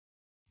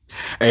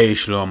Hey,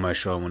 Shalom, my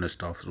show. I want to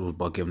start first all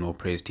by giving all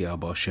praise to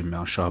Yahweh Hashem,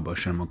 Yahshua,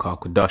 Hashem,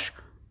 Makakadash.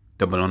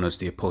 Double honors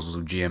to the apostles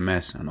of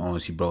GMS and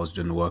honestly brothers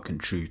doing the work in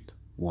truth,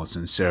 with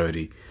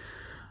sincerity.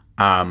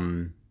 Yeah,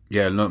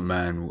 look,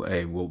 man.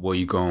 Hey, what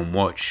you gonna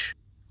watch?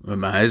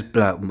 Man, it's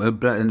black,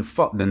 and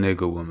fuck the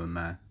nigger woman,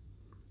 man.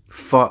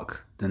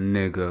 Fuck the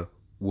nigger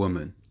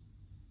woman.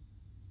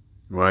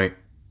 Right?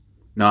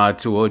 Now, I had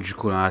to,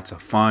 I had to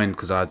find,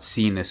 because I'd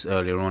seen this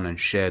earlier on and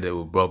shared it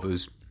with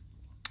brothers.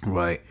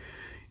 Right?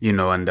 You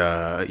know, and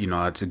you know,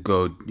 I had to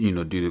go, you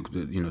know, do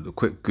the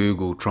quick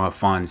Google, try to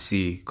find,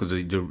 see, because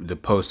the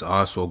post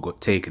I saw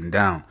got taken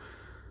down.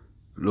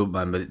 Look,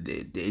 man,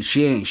 but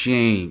she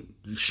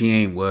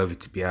ain't worthy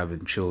to be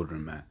having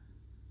children, man.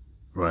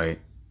 Right?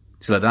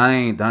 So that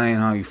ain't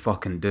how you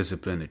fucking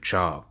discipline a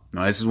child.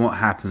 Right? This is what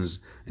happens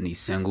in these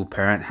single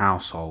parent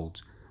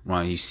households.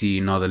 Right? You see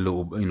another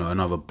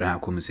another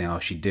black woman saying, "Oh,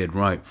 she did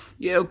right."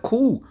 Yeah,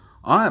 cool.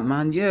 All right,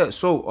 man. Yeah.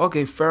 So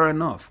okay, fair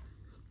enough.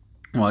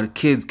 Well, the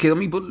kids, I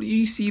mean, but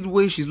you see the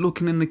way she's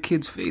looking in the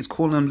kid's face,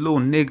 calling them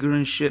little nigger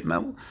and shit,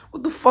 man.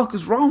 What the fuck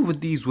is wrong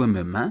with these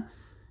women, man?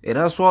 Hey,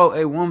 that's why,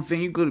 hey, one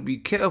thing, you gotta be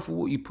careful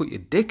what you put your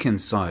dick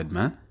inside,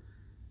 man.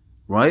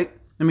 Right?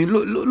 I mean,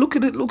 look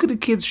at it, look at the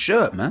kid's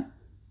shirt, man.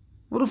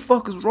 What the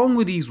fuck is wrong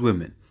with these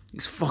women?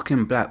 These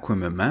fucking black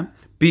women, man.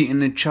 Beating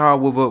the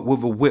child with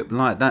a whip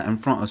like that in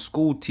front of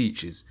school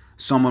teachers.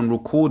 Someone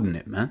recording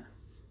it, man.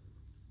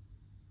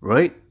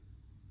 Right?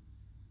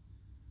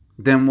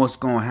 Then what's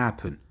gonna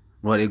happen?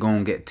 Right, they're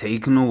gonna get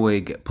taken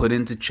away, get put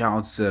into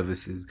child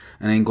services,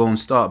 and then go and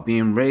start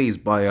being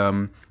raised by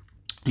you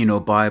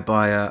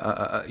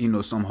know, you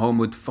know, some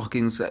homeward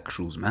fucking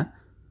sexuals, man.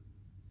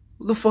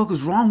 What the fuck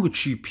is wrong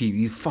with you people,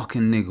 you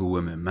fucking nigger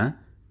women, man?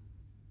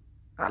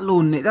 That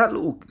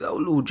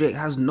little Jake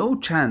has no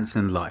chance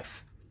in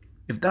life.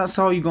 If that's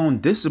how you gonna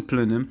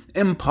discipline him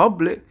in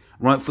public,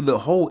 right, for the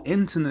whole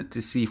internet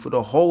to see, for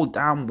the whole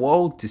damn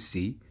world to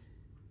see.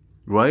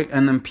 Right?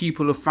 And then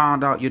people have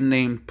found out your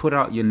name, put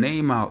out your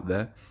name out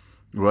there,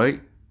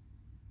 right?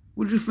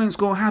 What do you think's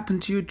gonna happen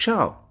to your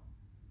child?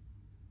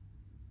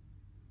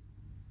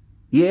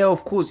 Yeah,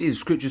 of course, yeah,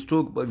 scriptures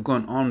talk about if you've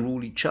got an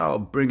unruly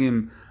child, bring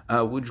him,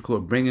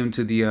 bring him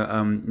to the, you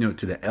know,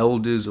 to the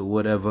elders or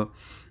whatever.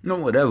 Not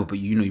whatever, but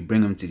you know, you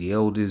bring him to the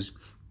elders,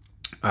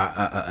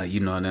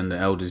 you know, and then the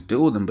elders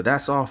deal with them. But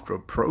that's after a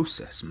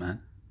process,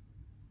 man.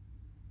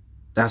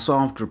 That's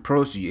after a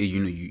process.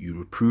 You know, you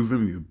reprove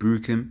him, you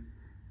rebuke him.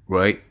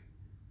 Right?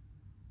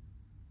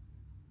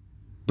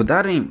 But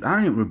that ain't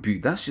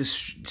rebuke. That's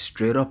just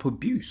straight up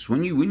abuse.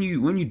 When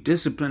you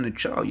discipline a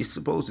child, you're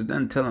supposed to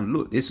then tell them,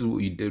 look, this is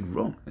what you did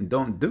wrong, and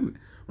don't do it.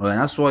 Right?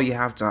 And that's why you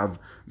have to have,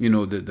 you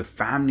know, the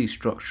family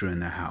structure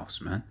in the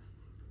house, man.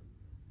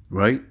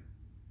 Right?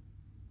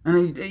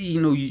 And then, you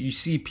know, you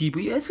see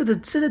people, yeah, to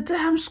the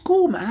damn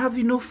school, man. Have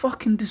you no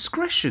fucking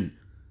discretion?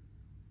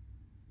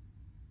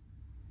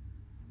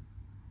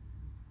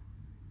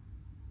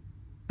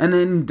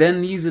 And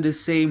then these are the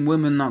same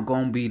women not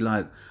gonna be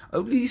like,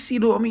 oh, you see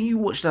I mean, you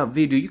watch that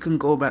video, you can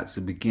go back to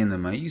the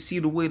beginning, man. You see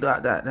the way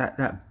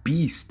that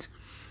beast,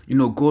 you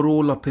know, got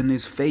all up in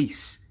his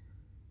face.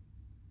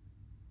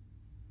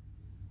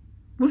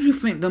 What do you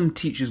think them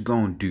teachers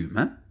gonna do,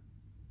 man?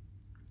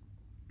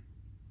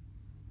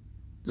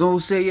 So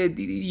say, yeah,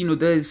 you know,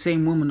 they're the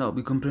same women that'll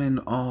be complaining,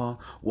 oh,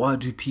 why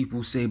do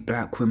people say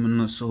black women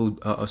are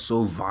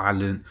so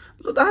violent?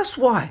 Look, that's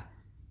why.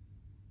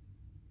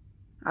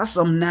 That's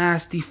some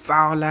nasty,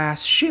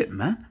 foul-ass shit,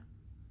 man.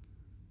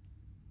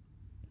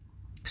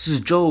 This is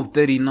Job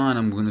 39.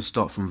 I'm going to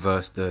start from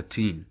verse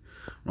 13.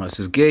 Right, it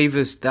says,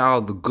 gavest thou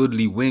the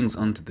goodly wings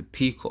unto the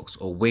peacocks,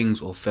 or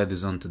wings or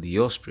feathers unto the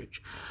ostrich,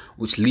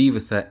 which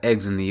leaveth her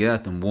eggs in the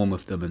earth, and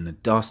warmeth them in the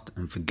dust,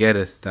 and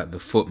forgetteth that the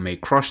foot may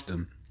crush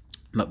them,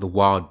 that the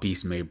wild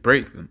beast may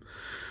break them.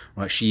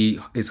 Right, she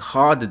is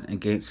hardened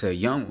against her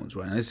young ones.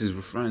 Right, and this is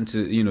referring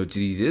to, you know, to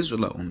these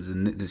Israelite women,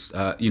 and this,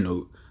 you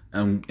know,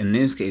 and in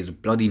this case, a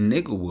bloody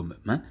nigger woman,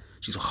 man.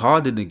 She's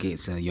hardened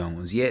against her young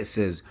ones. Yeah, it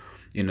says,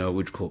 you know,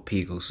 which called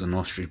peacocks and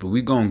ostrich, but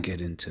we're going to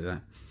get into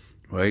that,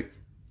 right?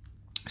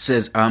 It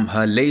says,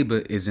 her labor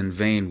is in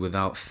vain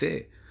without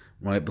fear,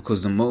 right?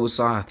 Because the Most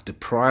High hath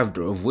deprived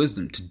her of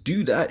wisdom to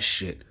do that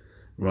shit,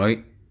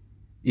 right?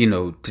 You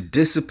know, to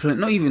discipline,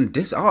 not even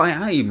I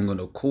ain't even going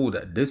to call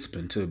that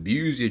discipline, to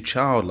abuse your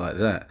child like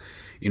that,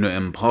 you know,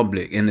 in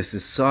public, in a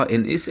society,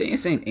 and it's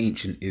ain't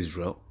ancient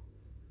Israel.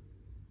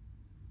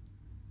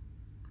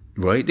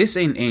 Right? This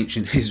ain't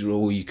ancient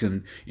Israel where you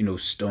can, you know,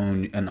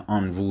 stone an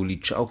unruly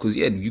child. Because,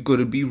 yeah, you got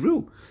to be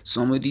real.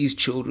 Some of these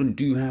children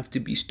do have to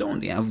be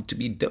stoned. They have to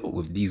be dealt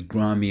with, these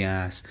grimy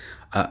ass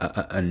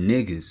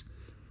niggas.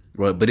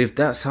 Right? But if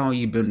that's how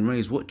you've been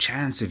raised, what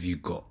chance have you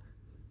got?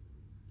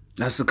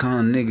 That's the kind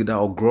of nigga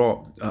that'll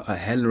grow up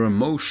hella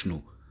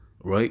emotional.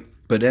 Right?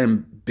 But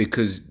then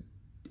because,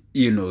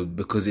 you know,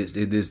 because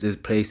this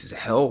place is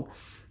hell,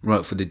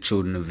 right, for the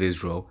children of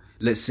Israel.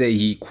 Let's say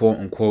he quote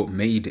unquote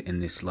made it in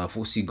this life.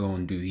 What's he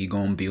gonna do? He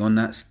gonna be on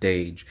that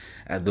stage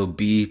at the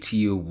BET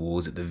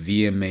Awards, at the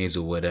VMAs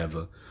or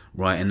whatever,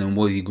 right? And then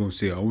what is he gonna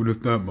say? I wanna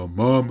thank my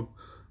mama,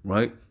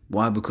 right?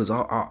 Why? Because man,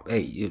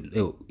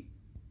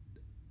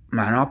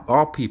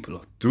 our people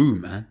are through,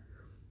 man.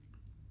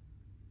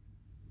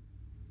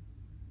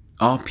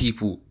 Our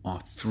people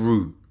are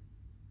through.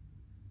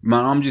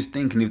 Man, I'm just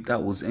thinking if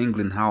that was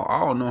England,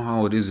 I don't know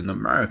how it is in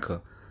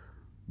America,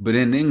 but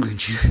in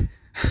England,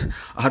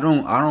 I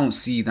don't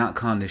see that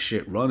kind of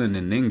shit running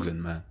in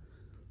England, man.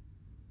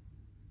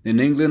 In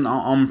England,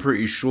 I'm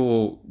pretty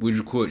sure,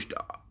 you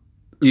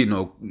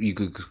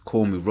could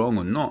call me wrong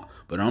or not,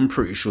 but I'm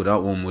pretty sure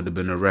that one would have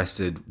been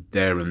arrested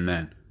there and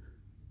then,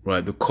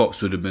 right? The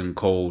cops would have been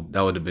called,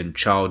 that would have been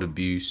child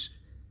abuse,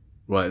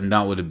 right? And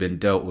that would have been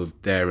dealt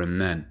with there and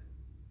then.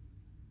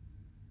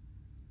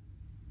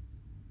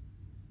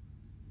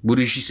 What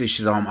did she say?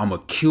 She's like, I'm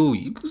gonna kill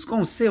you. Who's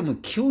gonna say I'm gonna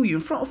kill you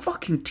in front of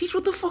fucking teacher?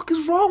 What the fuck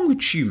is wrong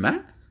with you,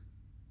 man?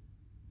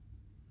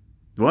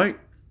 Right?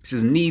 It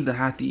says, neither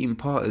hath he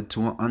imparted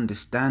to our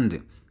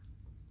understanding.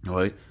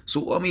 Right?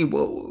 So, I mean,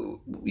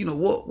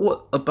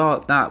 what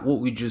about that? What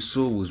we just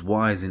saw was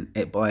wise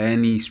by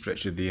any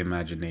stretch of the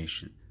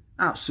imagination.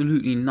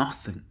 Absolutely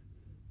nothing.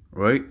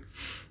 Right?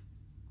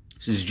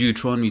 This is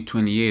Deuteronomy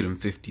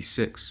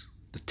 28:56.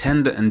 The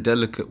tender and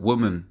delicate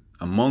woman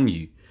among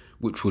you,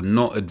 which would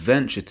not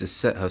adventure to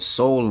set her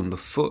soul on the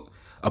foot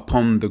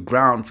upon the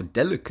ground for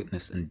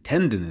delicateness and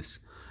tenderness,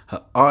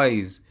 her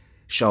eyes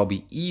shall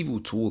be evil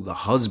toward the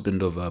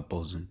husband of her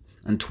bosom,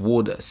 and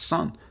toward her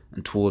son,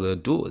 and toward her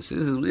daughters.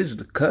 This is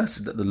the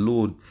curses that the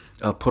Lord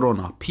put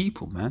on our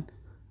people, man.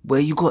 Where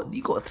you got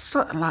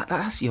something like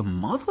that, that's your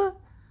mother?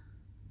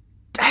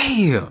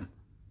 Damn.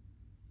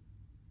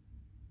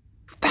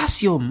 If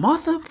that's your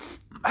mother,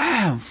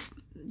 man,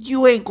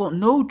 you ain't got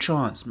no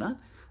chance, man.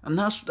 And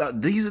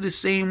these are the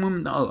same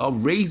women that are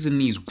raising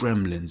these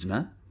gremlins,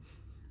 man.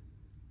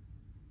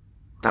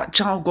 That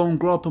child gonna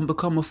grow up and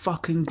become a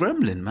fucking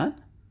gremlin, man.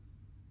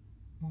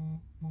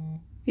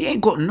 He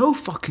ain't got no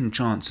fucking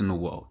chance in the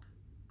world.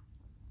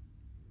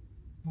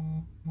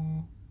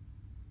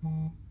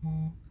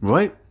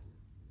 Right?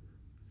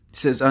 It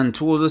says, and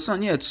towards her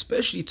son, yeah,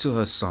 especially to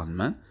her son,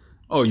 man.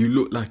 Oh, you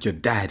look like your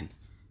daddy.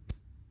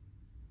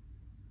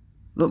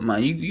 Look,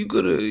 man, you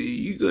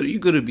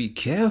gotta be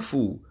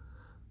careful.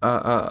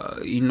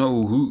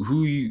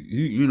 Who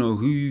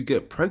you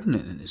get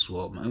pregnant in this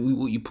world, man.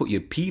 What you put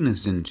your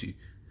penis into.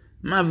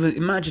 Man,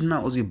 imagine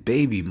that was your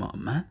baby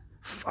mom, man.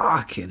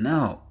 Fucking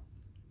hell.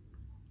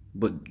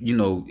 But,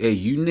 hey,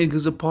 you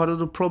niggas are part of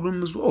the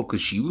problem as well,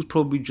 because she was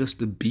probably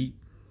just a beat.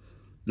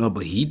 No,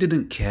 but he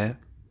didn't care.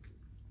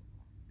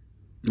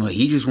 No,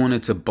 he just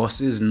wanted to bust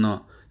his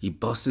nut. He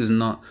bust his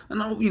nut.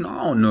 And, I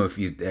don't know if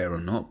he's there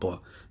or not,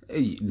 but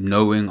hey,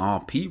 knowing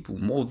our people,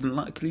 more than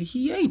likely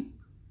he ain't.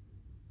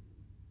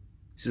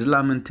 This is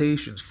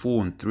Lamentations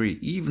 4:3.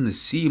 Even the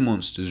sea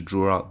monsters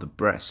draw out the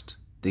breast.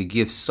 They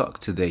give suck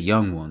to their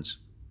young ones.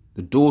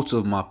 The daughter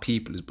of my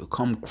people has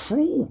become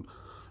cruel,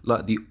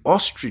 like the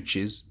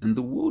ostriches in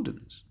the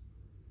wilderness.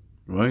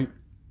 Right?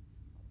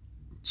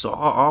 So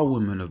our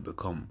women have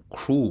become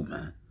cruel,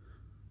 man.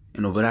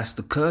 But that's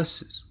the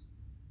curses.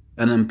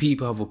 And then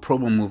people have a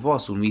problem with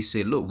us when we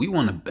say, look, we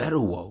want a better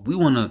world. We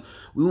want a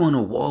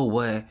world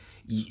where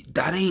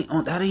that ain't.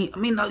 I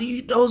mean,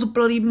 that was a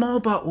bloody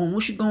mob out one.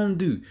 What's she gonna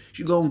do?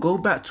 She gonna go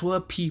back to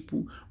her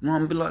people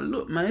and be like,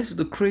 look, man, this is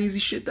the crazy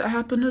shit that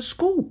happened at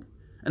school.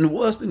 And the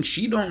worst thing,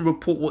 she don't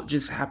report what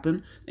just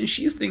happened, and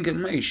she's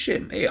thinking,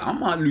 hey, I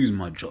might lose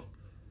my job.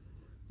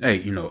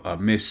 Hey,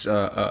 Miss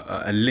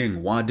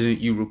Ling, why didn't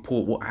you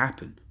report what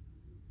happened?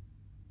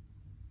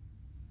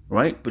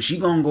 Right? But she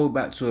gonna go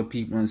back to her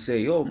people and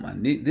say, oh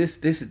man, this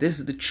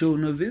is the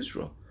children of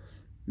Israel.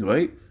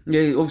 Right?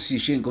 Yeah, obviously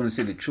she ain't gonna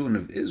say the children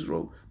of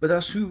Israel, but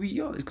that's who we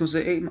are. It's gonna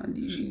say, hey man,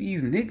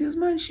 these niggas,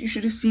 man, you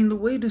should have seen the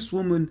way this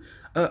woman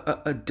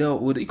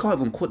dealt with it. You can't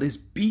even call this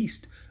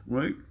beast,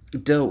 right?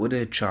 Dealt with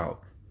their child.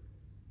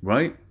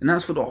 Right? And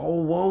that's for the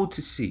whole world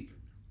to see.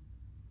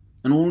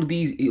 And all of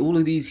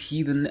these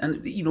heathen,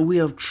 and we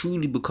have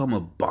truly become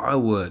a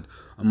byword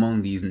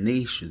among these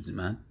nations,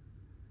 man.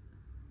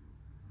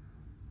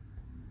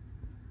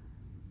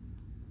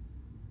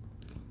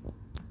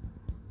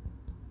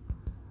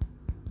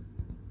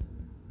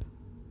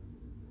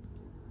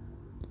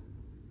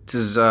 This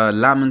is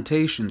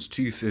Lamentations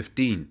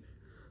 2:15.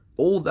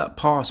 All that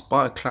pass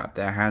by clap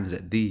their hands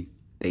at thee.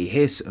 They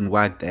hiss and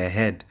wag their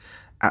head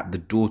at the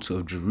daughter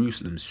of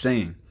Jerusalem,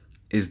 saying,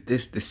 is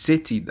this the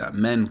city that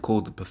men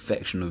call the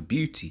perfection of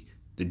beauty,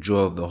 the joy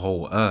of the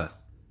whole earth?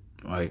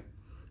 Right?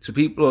 So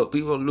people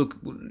are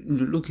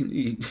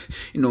looking,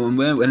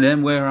 and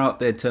then we're out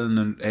there telling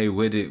them, hey,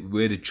 we're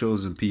the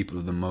chosen people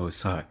of the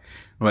Most High.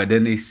 Right?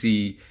 Then they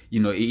see,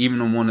 even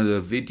on one of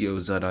the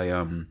videos that I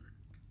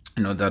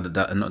not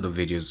the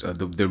videos,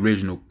 the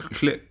original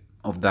clip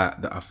of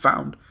that I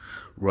found,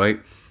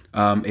 right?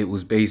 It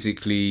was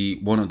basically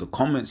one of the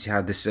comments. He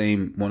had the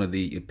same one of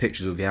the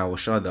pictures of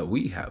Yahushua that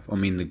we have. I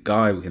mean, the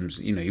guy,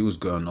 he was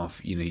going off.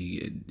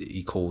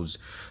 He calls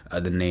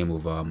the name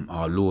of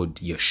our Lord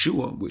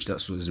Yeshua, which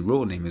that's what his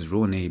real name is.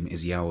 Real name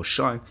is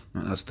Yahushua,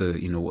 and that's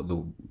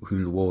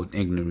whom the world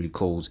ignorantly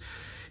calls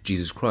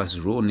Jesus Christ.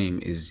 His real name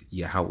is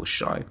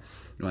Yahushua,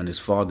 and his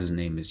father's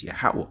name is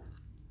Yahweh,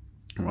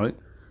 right?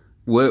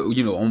 We're,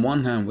 on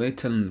one hand, we're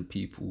telling the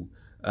people,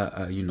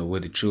 we're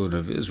the children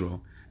of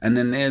Israel, and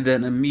then they're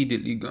then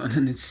immediately going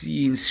and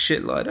seeing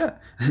shit like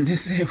that, and they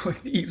say, well,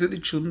 these are the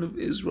children of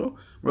Israel,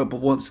 right?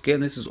 But once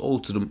again, this is all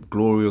to the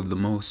glory of the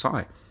Most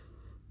High,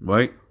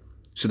 right?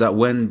 So that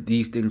when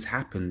these things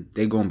happen,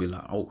 they're going to be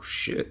like, oh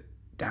shit,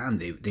 damn,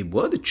 they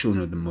were the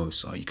children of the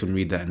Most High. You can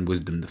read that in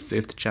Wisdom, the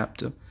 5th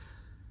chapter,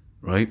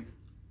 right?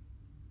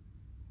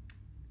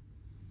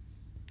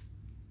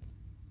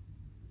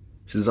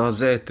 This is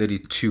Isaiah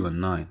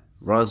 32:9.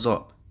 Rise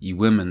up, ye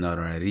women that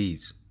are at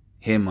ease.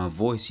 Hear my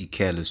voice, ye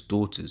careless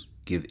daughters.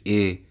 Give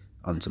ear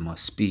unto my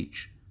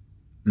speech.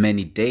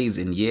 Many days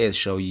and years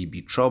shall ye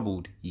be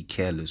troubled, ye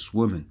careless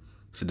women.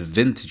 For the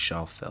vintage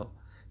shall fail,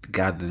 the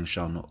gathering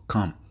shall not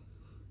come.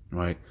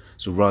 Right?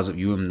 So rise up,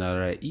 you women that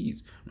are at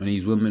ease. And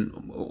these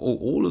women,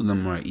 all of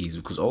them are at ease,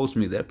 because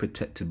ultimately they're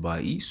protected by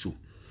Esau.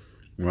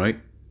 Right?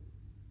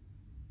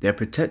 They're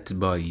protected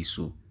by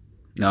Esau.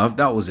 Now, if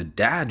that was a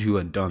dad who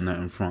had done that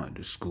in front of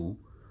the school,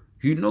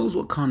 who knows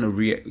what kind of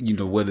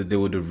whether they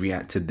would have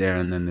reacted there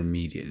and then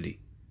immediately.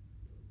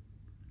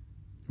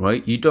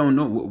 Right? You don't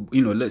know,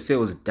 let's say it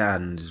was a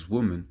dad and this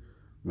woman,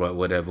 right,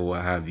 whatever,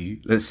 what have you.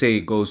 Let's say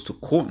it goes to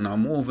court now,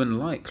 more than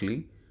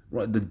likely,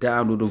 right, the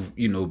dad would have,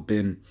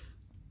 been,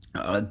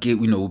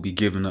 would be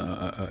given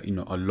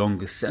a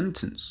longer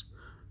sentence.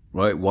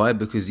 Right? Why?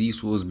 Because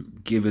Esau was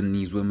giving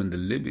these women the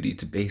liberty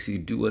to basically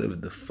do whatever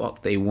the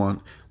fuck they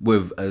want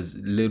with as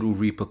little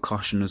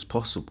repercussion as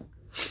possible.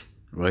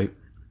 Right?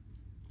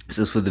 It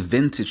says, for the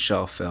vintage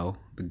shall fail,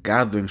 the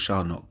gathering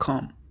shall not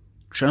come.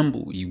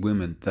 Tremble, ye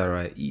women that are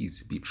at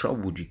ease. Be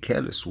troubled, ye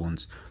careless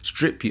ones.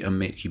 Strip you and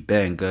make you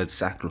bare and gird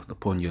sackcloth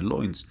upon your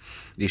loins.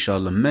 They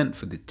shall lament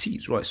for the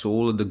teats. Right? So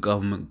all of the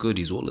government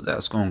goodies, all of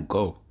that's going to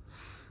go.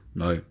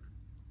 Right?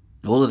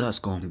 All of that's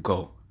going to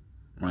go.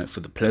 Right?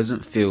 For the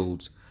pleasant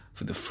fields,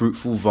 for the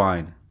fruitful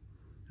vine,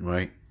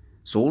 right?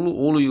 So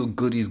all of your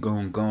goodies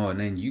gonna go, and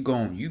then you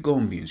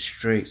gonna be in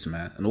straits,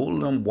 man. And all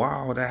of them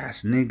wild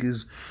ass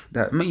niggas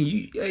that,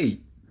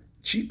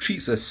 she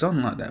treats her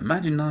son like that.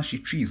 Imagine how she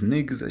treats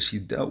niggas that she's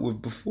dealt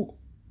with before,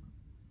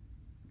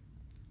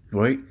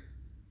 right?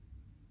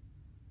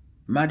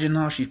 Imagine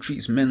how she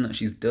treats men that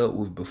she's dealt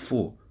with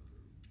before,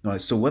 right?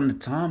 So when the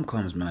time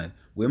comes, man,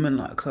 women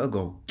like her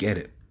go get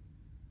it.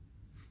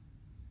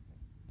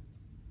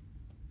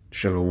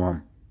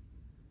 Shalom.